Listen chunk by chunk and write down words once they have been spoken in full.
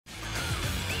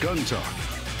Gun Talk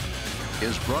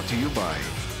is brought to you by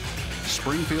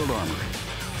Springfield Armory,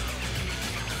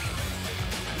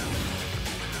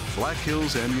 Black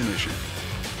Hills Ammunition,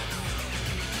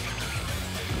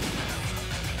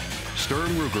 Sturm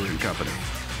Ruger and Company.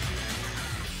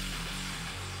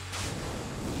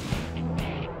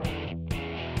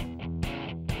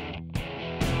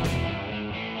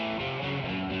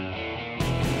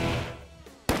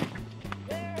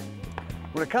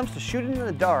 When it comes to shooting in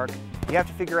the dark, you have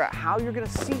to figure out how you're going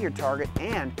to see your target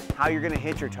and how you're going to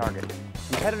hit your target.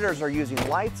 Competitors are using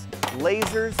lights,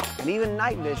 lasers, and even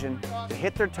night vision to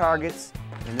hit their targets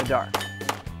in the dark.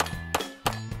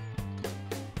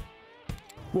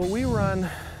 Well, we run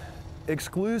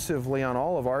exclusively on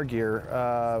all of our gear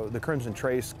the Crimson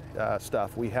Trace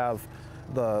stuff. We have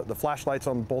the flashlights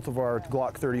on both of our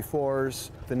Glock 34s,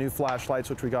 the new flashlights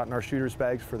which we got in our shooter's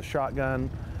bags for the shotgun,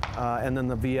 and then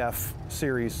the VF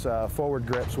series forward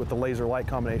grips with the laser light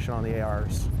combination on the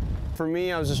ARs. For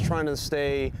me, I was just trying to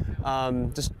stay,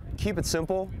 just keep it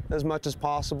simple as much as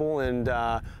possible, and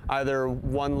either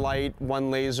one light,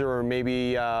 one laser, or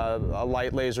maybe a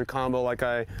light laser combo. Like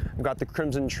I've got the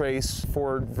Crimson Trace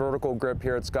forward vertical grip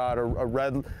here. It's got a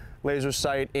red laser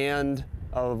sight and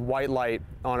a white light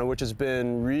on it, which has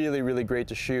been really, really great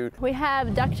to shoot. We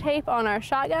have duct tape on our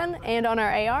shotgun and on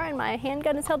our AR, and my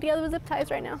handgun is held together with zip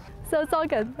ties right now. So it's all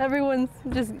good. Everyone's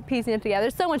just piecing it together.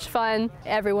 It's so much fun.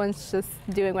 Everyone's just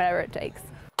doing whatever it takes.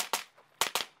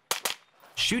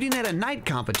 Shooting at a night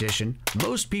competition,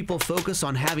 most people focus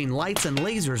on having lights and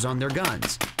lasers on their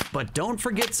guns. But don't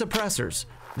forget suppressors.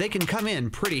 They can come in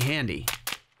pretty handy.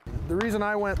 The reason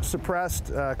I went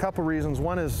suppressed, a couple reasons.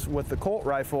 One is with the Colt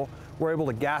rifle, we're able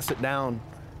to gas it down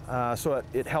so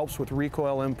it helps with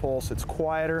recoil impulse. It's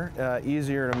quieter,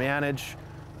 easier to manage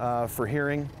for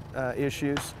hearing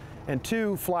issues. And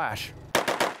two, flash.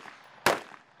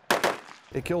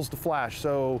 It kills the flash.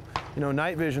 So, you know,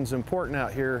 night vision's important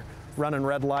out here, running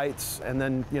red lights, and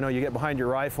then, you know, you get behind your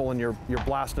rifle and you're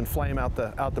blasting flame out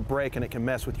the break, and it can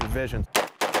mess with your vision.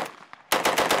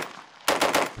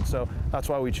 So that's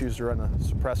why we choose to run the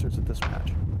suppressors at this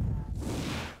match.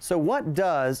 So what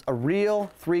does a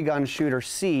real three-gun shooter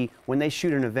see when they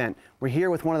shoot an event? We're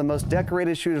here with one of the most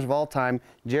decorated shooters of all time,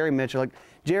 Jerry Mitchell.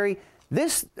 Jerry,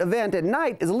 this event at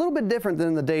night is a little bit different than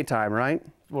in the daytime, right?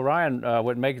 Well, Ryan,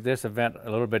 what makes this event a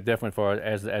little bit different for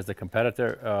as the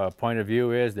competitor point of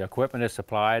view is the equipment is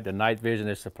supplied, the night vision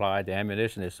is supplied, the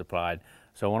ammunition is supplied.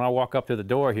 So when I walk up to the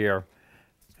door here,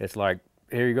 it's like,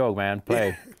 here you go, man,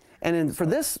 play. And then for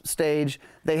this stage,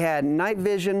 they had night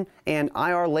vision and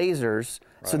IR lasers.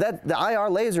 Right. So that the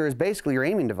IR laser is basically your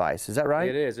aiming device. Is that right?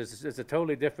 It is. It's a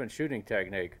totally different shooting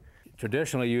technique.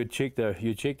 Traditionally, you'd cheek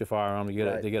the firearm to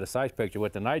get a sight picture.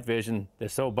 With the night vision, they're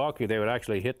so bulky they would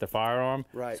actually hit the firearm.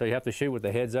 Right. So you have to shoot with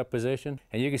the heads-up position,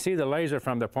 and you can see the laser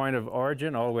from the point of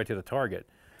origin all the way to the target.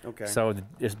 Okay. So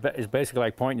it's basically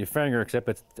like pointing your finger, except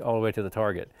it's all the way to the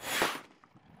target.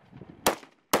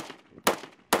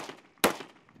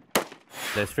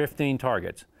 There's 15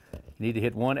 targets. You need to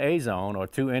hit one A zone or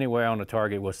two anywhere on the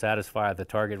target will satisfy the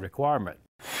target requirement.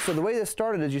 So the way this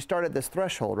started is you start at this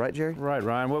threshold, right, Jerry? Right,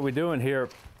 Ryan. What we're doing here,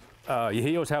 your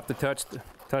heels have to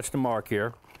touch the mark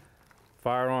here.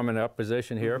 Firearm in the up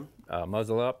position here,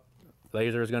 muzzle up.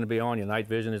 Laser is going to be on, your night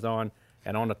vision is on.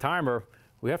 And on the timer,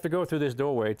 we have to go through this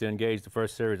doorway to engage the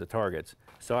first series of targets.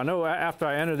 So I know after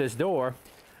I enter this door,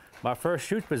 my first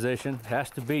shoot position has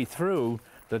to be through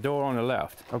the door on the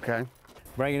left. Okay.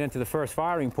 Bring it into the first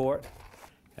firing port,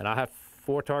 and I have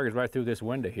 4 targets right through this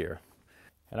window here.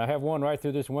 And I have one right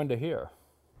through this window here.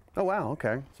 Oh, wow,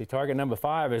 okay. See, target number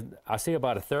 5 is, I see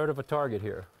about 1/3 of a target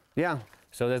here. Yeah.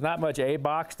 So there's not much A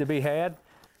box to be had,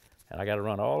 and I got to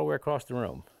run all the way across the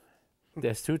room.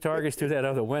 There's 2 targets through that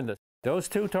other window. Those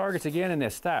 2 targets again, and they're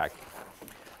stacked.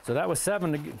 So that was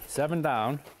 7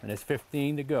 down, and there's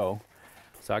 15 to go.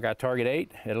 So I got target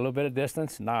 8 at a little bit of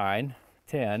distance, 9,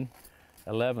 10,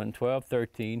 11, 12,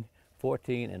 13,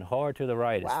 14, and hard to the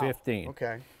right is 15.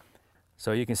 Okay.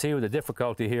 So you can see with the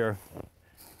difficulty here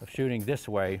of shooting this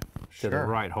way to the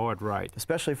right, hard right.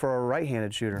 Especially for a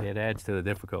right-handed shooter. It adds to the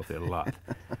difficulty a lot.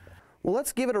 Well,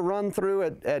 let's give it a run through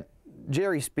at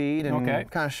Jerry speed and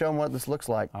kind of show them what this looks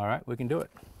like. All right, we can do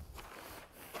it.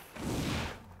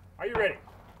 Are you ready?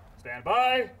 Stand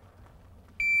by.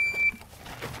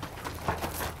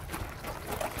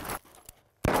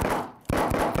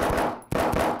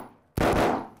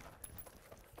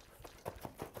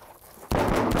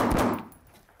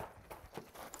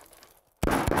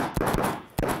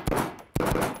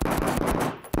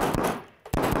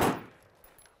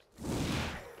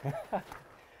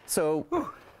 So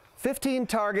 15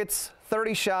 targets,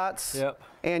 30 shots, Yep.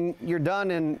 and you're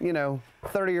done in, you know,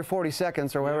 30 or 40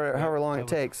 seconds or however long it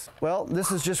takes. Well,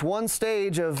 this is just one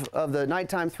stage of the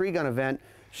nighttime 3-gun event,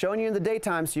 showing you in the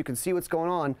daytime so you can see what's going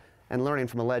on and learning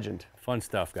from a legend. Fun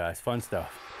stuff, guys, fun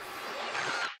stuff.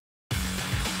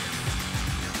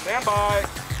 Stand by.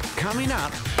 Coming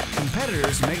up,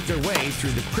 competitors make their way through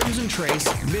the Crimson Trace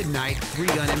Midnight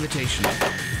 3-Gun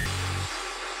Invitational.